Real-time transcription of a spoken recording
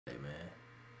Hey, man.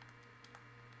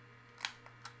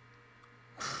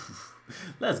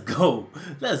 Let's go.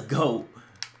 Let's go.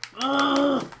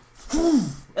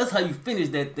 That's how you finish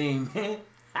that thing, man.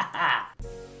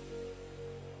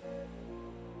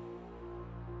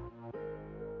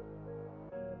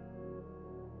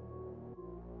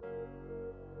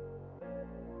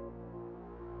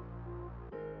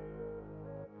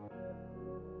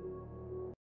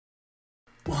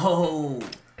 Whoa.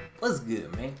 What's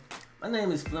good, man? My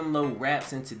name is FlemLo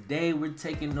Raps, and today we're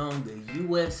taking on the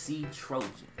USC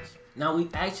Trojans. Now, we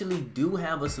actually do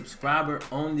have a subscriber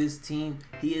on this team.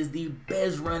 He is the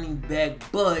best running back,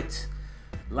 but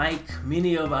like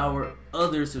many of our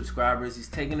other subscribers, he's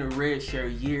taking a red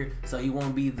shirt year, so he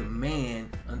won't be the man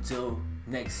until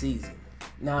next season.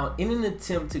 Now, in an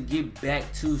attempt to get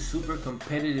back to super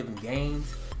competitive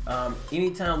games,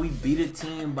 anytime we beat a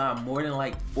team by more than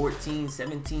like 14,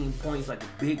 17 points, like a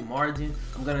big margin,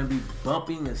 I'm gonna be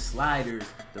bumping the sliders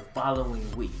the following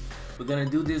week. We're gonna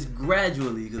do this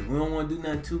gradually because we don't want to do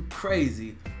nothing too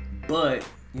crazy, but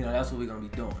you know, that's what we're gonna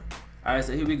be doing. All right,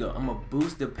 so here we go. I'm gonna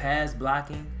boost the pass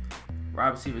blocking, wide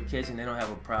receiver catching, they don't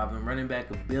have a problem, running back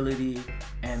ability,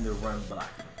 and the run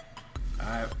blocking. All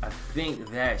right, I think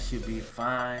that should be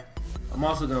fine. I'm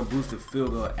also gonna boost the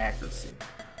field goal accuracy.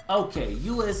 Okay,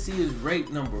 USC is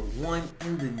ranked #1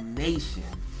 in the nation.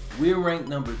 We're ranked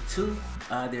 #2.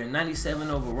 They're 97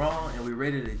 overall, and we're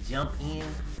ready to jump in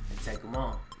and take them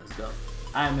on. Let's go. All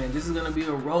right, man, this is going to be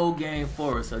a road game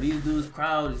for us. So these dudes'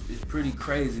 crowd is pretty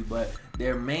crazy, but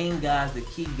their main guys, the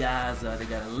key guys, they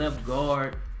got a left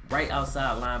guard, right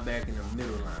outside linebacker, and a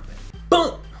middle linebacker.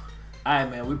 Boom! All right,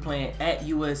 man, we're playing at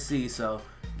USC, so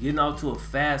getting off to a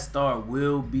fast start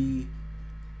will be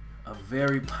a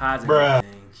very positive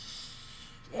thing.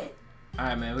 Shit. All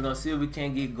right, man, we're gonna see if we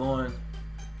can't get going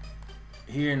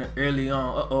here in the early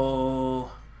on.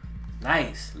 Uh-oh.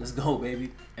 Nice. Let's go,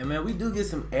 baby. And man, we do get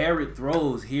some arid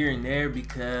throws here and there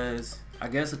because I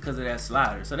guess because of that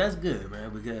slider. So that's good, man,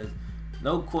 because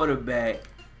no quarterback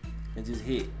can just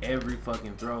hit every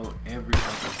fucking throw every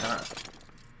fucking time.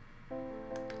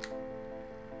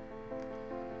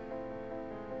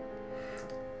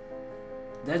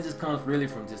 That just comes really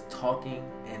from just talking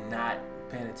and not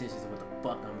paying attention to what the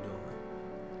fuck I'm doing.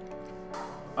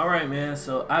 Alright, man,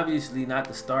 so obviously not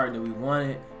the start that we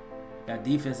wanted. Got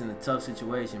defense in a tough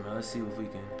situation, man. Let's see if we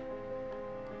can.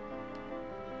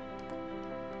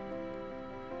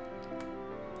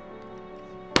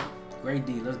 Great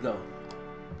D, let's go.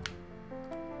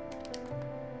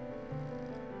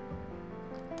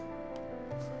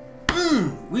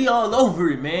 We all over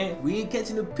it, man. We ain't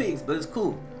catching the picks, but it's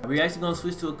cool. We're actually gonna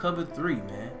switch to a cover 3,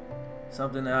 man.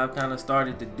 Something that I've kind of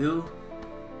started to do.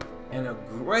 And a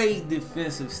great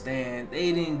defensive stand.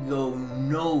 They didn't go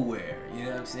nowhere. You know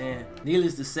what I'm saying?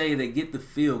 Needless to say, they get the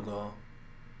field goal.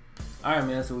 All right,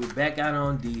 man. So we're back out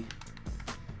on D.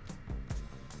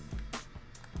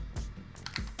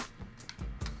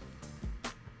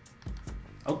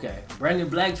 Okay, Brandon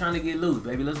Black trying to get loose,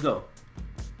 baby. Let's go.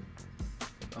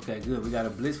 Okay, good. We got a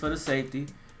blitz for the safety.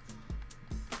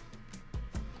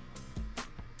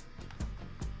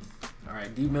 All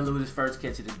right, D Miller with his first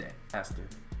catch of the day. Faster.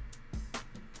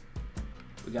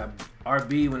 We got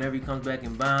RB whenever he comes back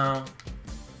in bound.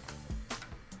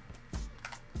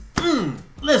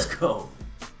 Let's go.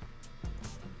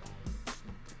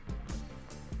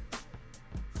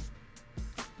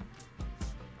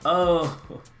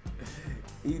 Oh,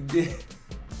 he did.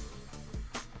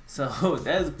 So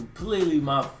that's completely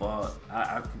my fault.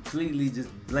 I completely just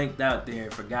blanked out there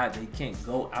and forgot that he can't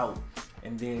go out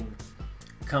and then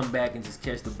come back and just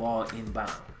catch the ball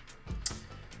inbound.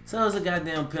 So it was a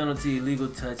goddamn penalty, illegal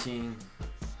touching.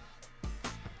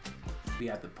 We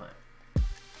have to punt.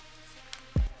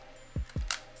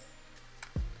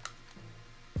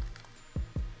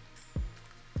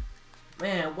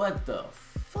 Man, what the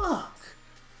fuck?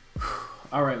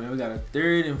 All right, man, we got a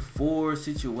 3rd and 4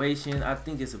 situation. I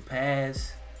think it's a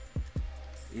pass.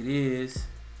 It is.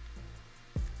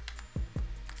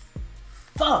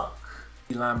 Fuck.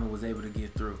 The lineman was able to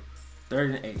get through.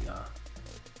 3rd and 8, y'all.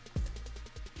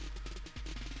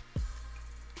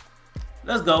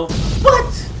 Let's go.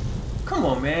 What? Come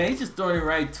on, man. He's just throwing it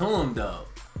right to him, though.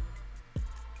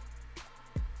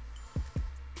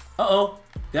 Uh-oh.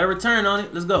 Got a return on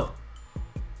it. Let's go.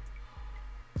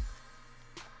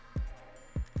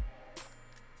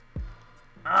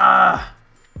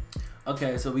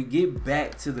 Okay, so we get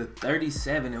back to the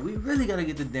 37, and we really got to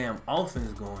get the damn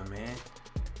offense going, man.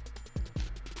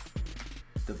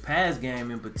 The pass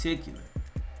game in particular.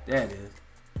 That is.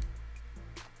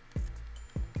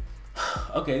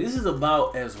 Okay, this is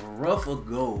about as rough a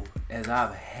go as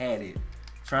I've had it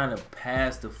trying to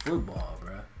pass the football,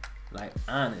 bro. Like,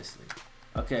 honestly.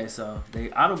 Okay, so they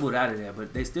audibled out of there,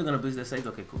 but they still gonna blitz their safety.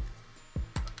 Okay, cool.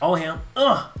 Oh, him.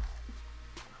 Ugh.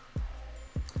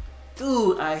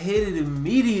 Dude, I hit it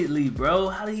immediately, bro.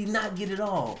 How did he not get it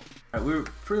all? All right, we're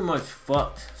pretty much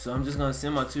fucked. So I'm just gonna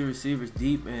send my 2 receivers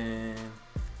deep and...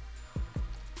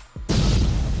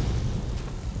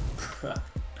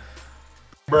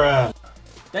 Bruh.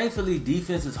 Thankfully,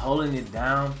 defense is holding it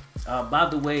down. By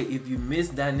the way, if you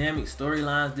missed dynamic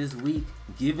storylines this week,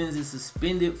 Givens is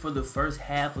suspended for the first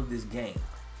half of this game.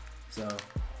 So,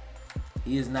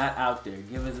 he is not out there.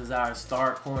 Givens is our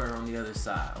star corner on the other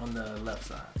side, on the left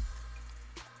side.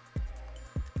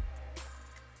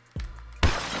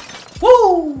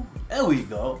 Woo! There we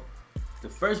go. The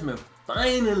freshman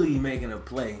finally making a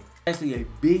play. Actually a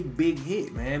big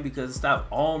hit, man, because it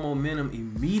stopped all momentum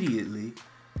immediately.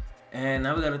 And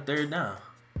now we got a 3rd down.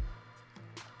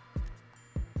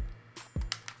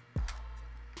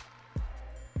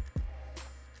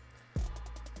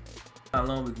 How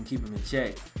long we can keep him in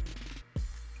check.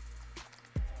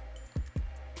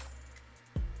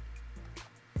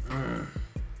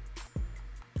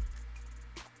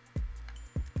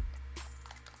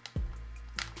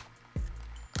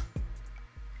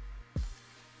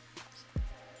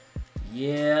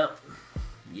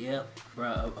 Yep,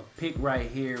 bro. A pick right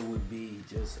here would be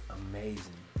just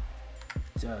amazing.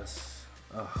 Just,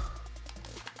 ugh.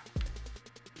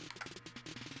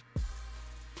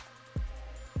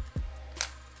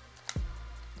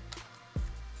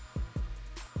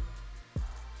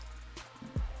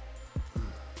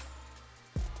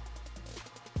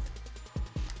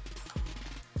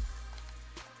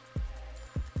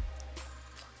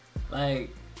 Like,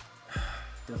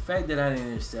 the fact that I didn't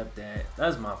intercept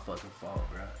that's my fucking fault,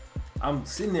 bro. I'm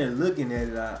sitting there looking at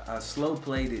it. I slow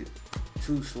played it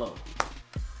too slow.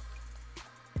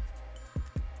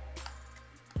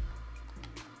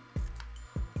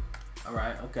 All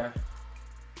right, okay.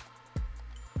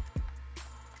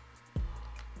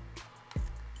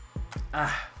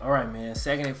 All right, man.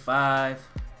 2nd and 5.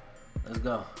 Let's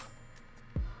go.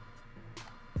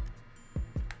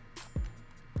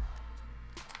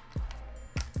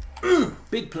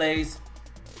 Big plays.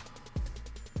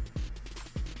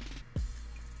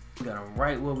 We got him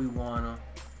right where we want him.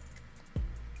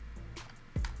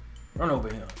 Run over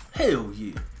him. Hell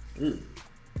yeah. Ugh.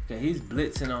 Okay, he's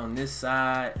blitzing on this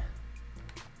side.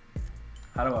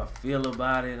 How do I feel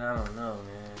about it? I don't know,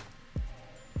 man.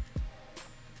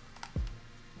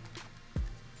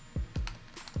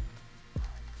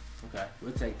 Okay,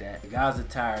 we'll take that. The guys are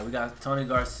tired. We got Tony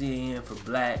Garcia in for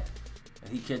Black.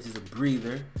 And he catches a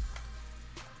breather.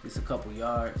 Gets a couple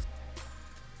yards.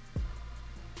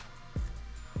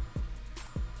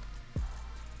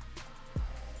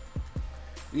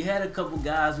 We had a couple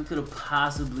guys we could have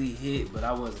possibly hit, but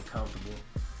I wasn't comfortable.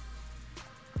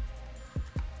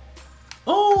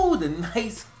 Oh, the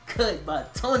nice cut by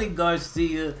Tony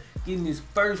Garcia, getting his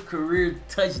first career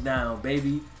touchdown,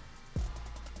 baby.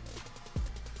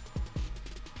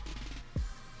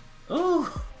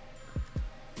 Oh,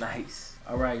 nice.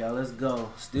 All right, y'all, let's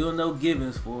go. Still no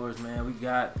Givens for us, man. We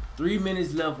got 3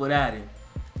 minutes left without him.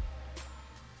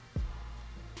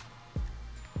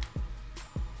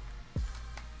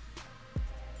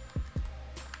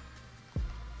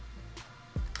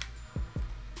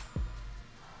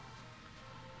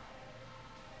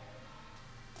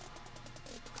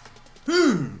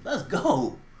 Let's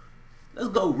go. Let's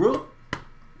go, Rook.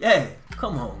 Yeah,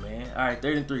 come on, man. All right,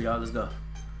 3rd and 3, y'all. Let's go.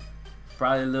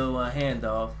 Probably a little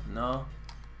handoff. No.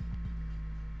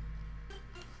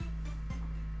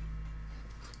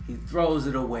 He throws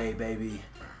it away, baby.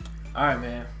 All right,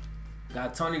 man.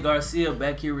 Got Tony Garcia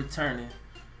back here returning.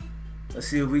 Let's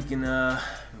see if we can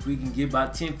get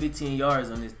about 10-15 yards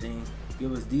on this thing.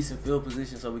 Give us decent field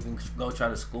position so we can go try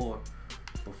to score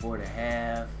before the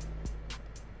half.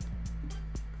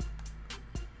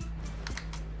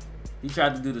 He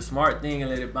tried to do the smart thing and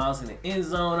let it bounce in the end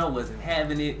zone. I wasn't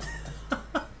having it.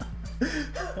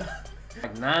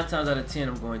 Like 9 times out of 10,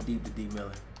 I'm going deep to D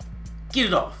Miller. Get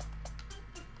it off.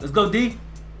 Let's go, D.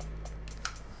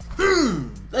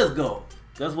 Let's go.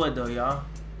 Guess what, though, y'all?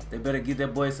 They better get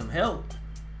that boy some help.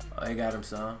 Oh, they got him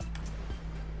some.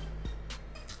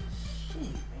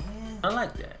 Shit, man. I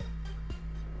like that.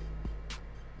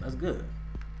 That's good.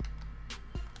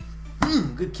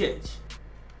 Good catch.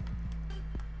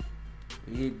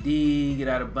 We hit D, get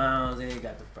out of bounds, and he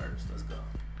got the first. Let's go.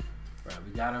 Right,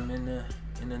 we got him in the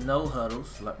no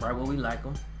huddles, right where we like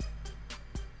him.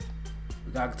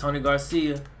 We got Tony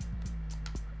Garcia.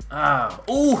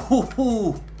 Ooh,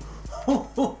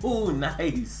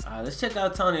 nice. All right, let's check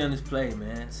out Tony on this play,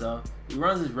 man. So He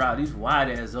runs his route. He's wide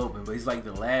ass open, but he's like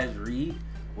the last read.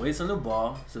 Waits on the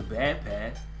ball. It's a bad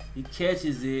pass. He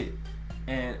catches it,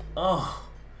 and oh,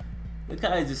 look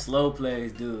how he just slow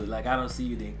plays, dude. Like, I don't see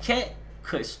you. Then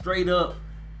cut straight up.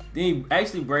 Then he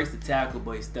actually breaks the tackle,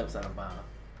 but he steps out of bounds.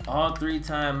 All 3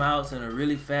 timeouts and a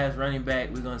really fast running back.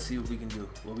 We're gonna see what we can do.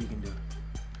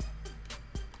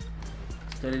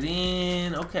 Cut it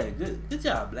in. Okay, good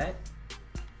job, Black.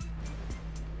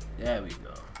 There we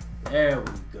go.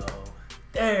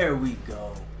 There we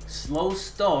go. Slow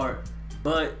start,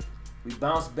 but we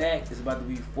bounce back. It's about to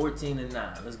be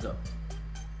 14-9. Let's go.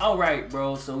 All right,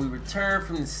 bro. So we return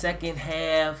from the second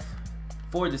half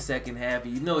for the second half,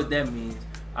 and you know what that means.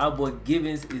 Our boy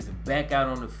Givens is back out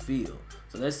on the field.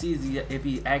 So let's see if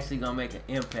he actually gonna make an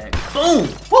impact. Boom!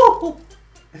 Woo!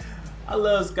 I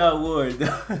love Scott Ward.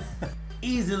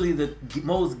 Easily the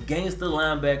most gangster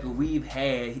linebacker we've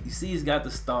had. You see he's got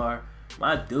the star.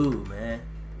 My dude, man.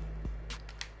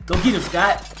 Go get him,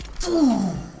 Scott.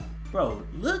 Ooh. Bro,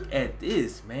 look at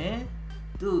this, man.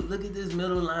 Dude, look at this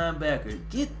middle linebacker.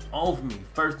 Get off me,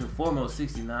 first and foremost,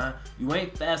 69. You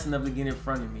ain't fast enough to get in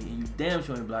front of me, and you damn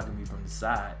sure ain't blocking me from the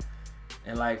side.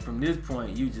 And like, from this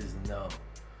point, you just know.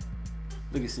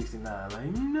 Look at 69, like,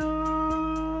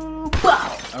 no.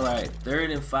 Wow. All right,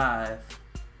 3rd and 5.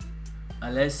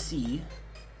 Let's see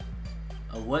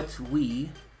what's we.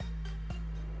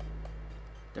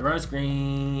 The run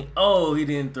screen. Oh, he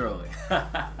didn't throw it.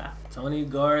 Tony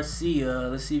Garcia.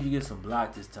 Let's see if you get some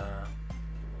block this time.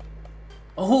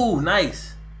 Oh,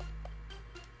 nice.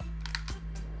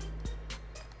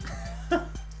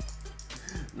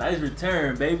 Nice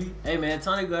return, baby. Hey, man,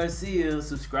 Tony Garcia,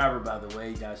 subscriber, by the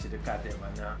way. Y'all should have caught that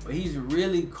by now. But he's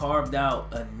really carved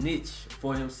out a niche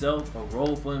for himself, a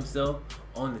role for himself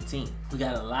on the team. We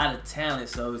got a lot of talent,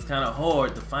 so it's kind of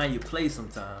hard to find your place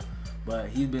sometimes. But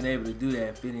he's been able to do that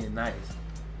and fit in nice.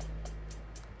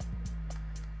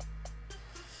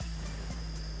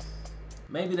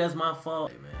 Maybe that's my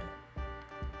fault. Hey, man.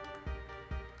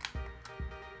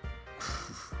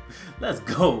 Let's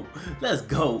go. Let's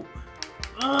go.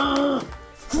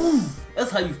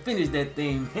 That's how you finish that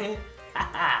thing, man.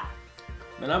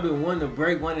 Man, I've been wanting to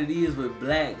break one of these with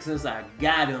Black since I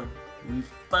got him. We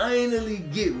finally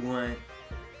get one.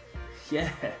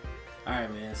 Yeah.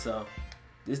 Alright, man. So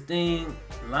this thing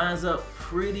lines up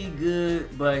pretty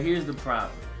good, but here's the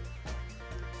problem.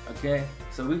 Okay?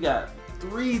 So we got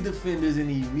 3 defenders in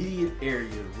the immediate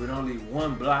area with only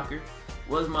 1 blocker.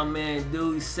 What's my man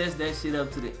do? He sets that shit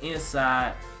up to the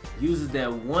inside, uses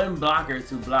that 1 blocker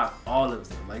to block all of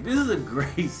them. Like, this is a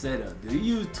great setup, dude. He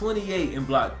used 28 and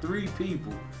blocked 3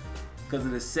 people because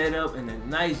of the setup and the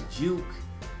nice juke.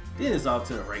 Then it's off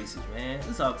to the races, man.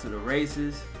 It's off to the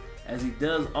races as he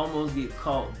does almost get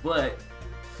caught, but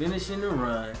finishing the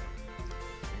run and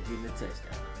getting the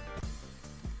touchdown.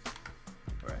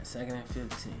 All right, 2nd and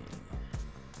 15.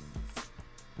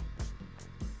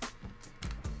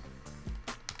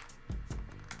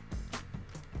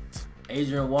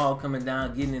 Adrian Wall coming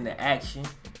down, getting into action.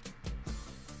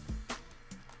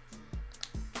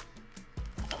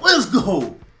 Let's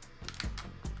go!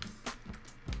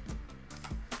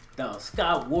 Now,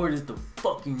 Scott Ward is the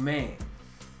fucking man.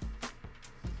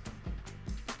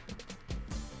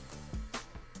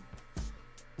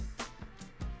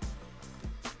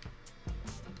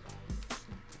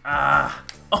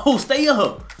 Oh, stay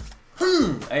up.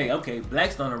 Hey, okay,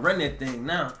 Black's starting to run that thing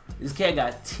now. This cat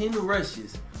got 10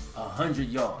 rushes, 100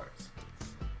 yards.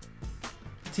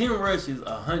 10 rushes,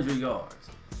 100 yards.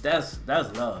 That's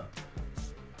love.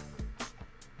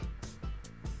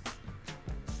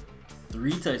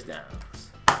 3 touchdowns.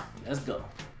 Let's go.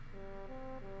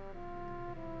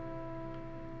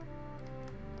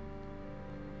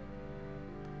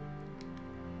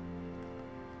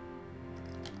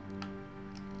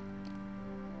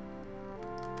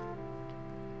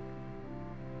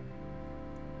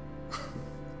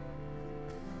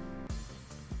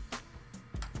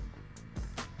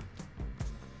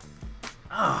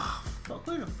 Ah, fuck,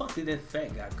 where the fuck did that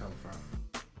fat guy come from?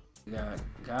 We got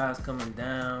guys coming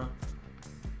down.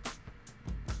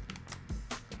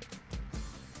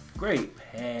 Great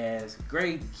pass,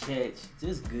 great catch,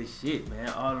 just good shit, man,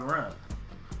 all around.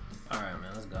 All right,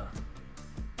 man, let's go.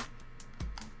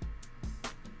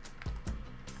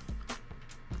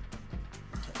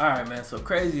 All right, man, so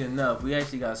crazy enough, we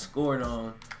actually got scored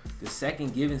on. The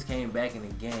second Givens came back in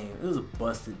the game. It was a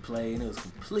busted play, and it was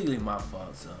completely my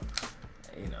fault, so,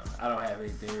 you know, I don't have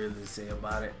anything really to say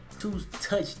about it. 2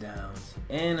 touchdowns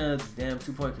and a damn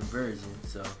 2-point conversion,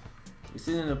 so we're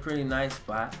sitting in a pretty nice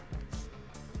spot.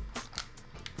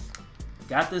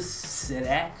 Got the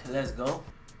sack. Let's go.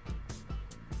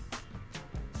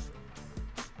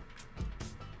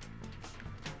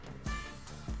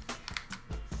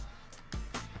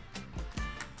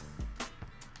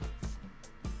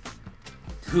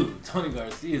 Dude, Tony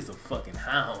Garcia is a fucking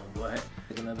hound, boy.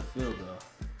 Take another field goal.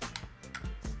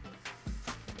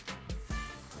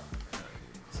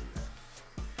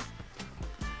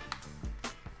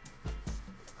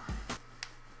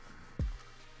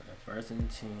 First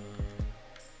and 10.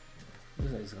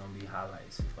 This is gonna be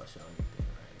highlights if I show anything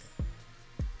right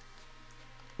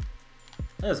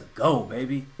here. Let's go,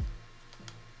 baby.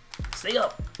 Stay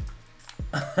up.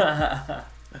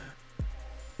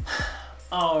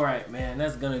 All right, man.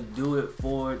 That's gonna do it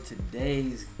for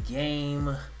today's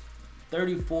game.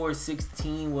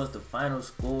 34-16 was the final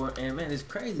score, and man, it's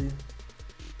crazy.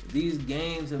 These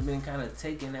games have been kind of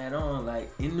taking that on.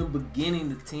 Like in the beginning,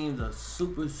 the teams are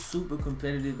super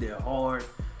competitive. They're hard.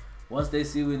 Once they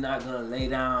see we're not gonna lay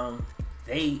down,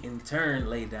 they in turn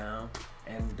lay down,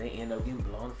 and they end up getting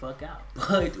blown the fuck out.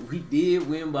 But we did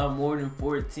win by more than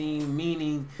 14,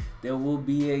 meaning there will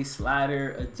be a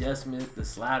slider adjustment. The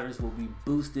sliders will be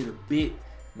boosted a bit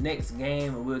next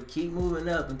game, and we'll keep moving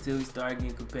up until we start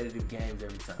getting competitive games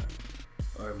every time,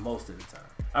 or most of the time.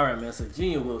 All right, man. So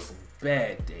Junior Wilson.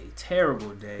 Bad day,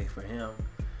 terrible day for him.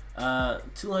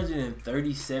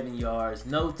 237 yards,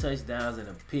 no touchdowns, and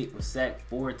a pick. Was sacked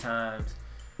 4 times.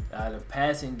 The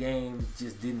passing game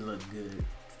just didn't look good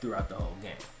throughout the whole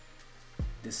game.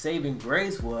 The saving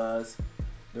grace was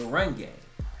the run game.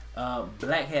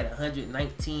 Black had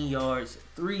 119 yards,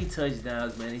 3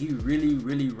 touchdowns, man. He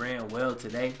really ran well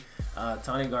today.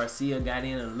 Tony Garcia got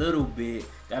in a little bit,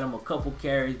 got him a couple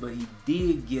carries, but he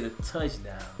did get a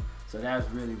touchdown. So that's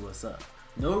really what's up.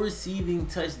 No receiving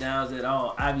touchdowns at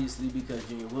all, obviously, because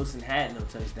Junior Wilson had no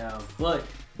touchdowns. But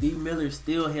D. Miller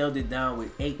still held it down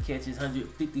with 8 catches,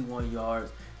 151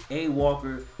 yards. A.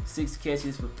 Walker, 6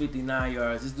 catches for 59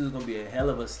 yards. This dude's going to be a hell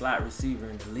of a slot receiver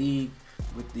in the league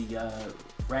with the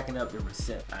racking up the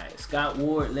reception. All right, Scott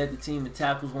Ward led the team in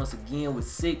tackles once again with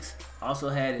 6. Also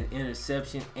had an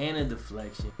interception and a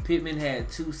deflection. Pittman had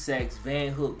 2 sacks.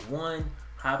 Van Hook 1.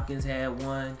 Hopkins had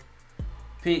 1.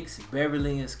 Picks,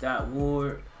 Beverly and Scott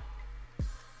Ward.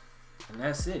 And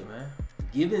that's it, man.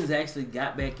 Gibbons actually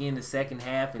got back in the second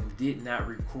half and did not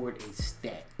record a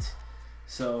stat.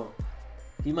 So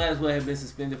he might as well have been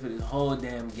suspended for this whole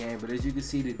damn game. But as you can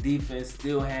see, the defense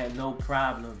still had no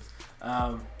problems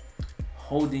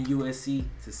holding USC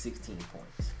to 16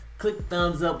 points. Click the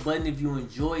thumbs up button if you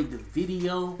enjoyed the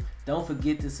video. Don't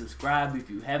forget to subscribe if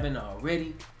you haven't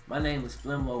already. My name is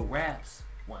FlemLo Raps.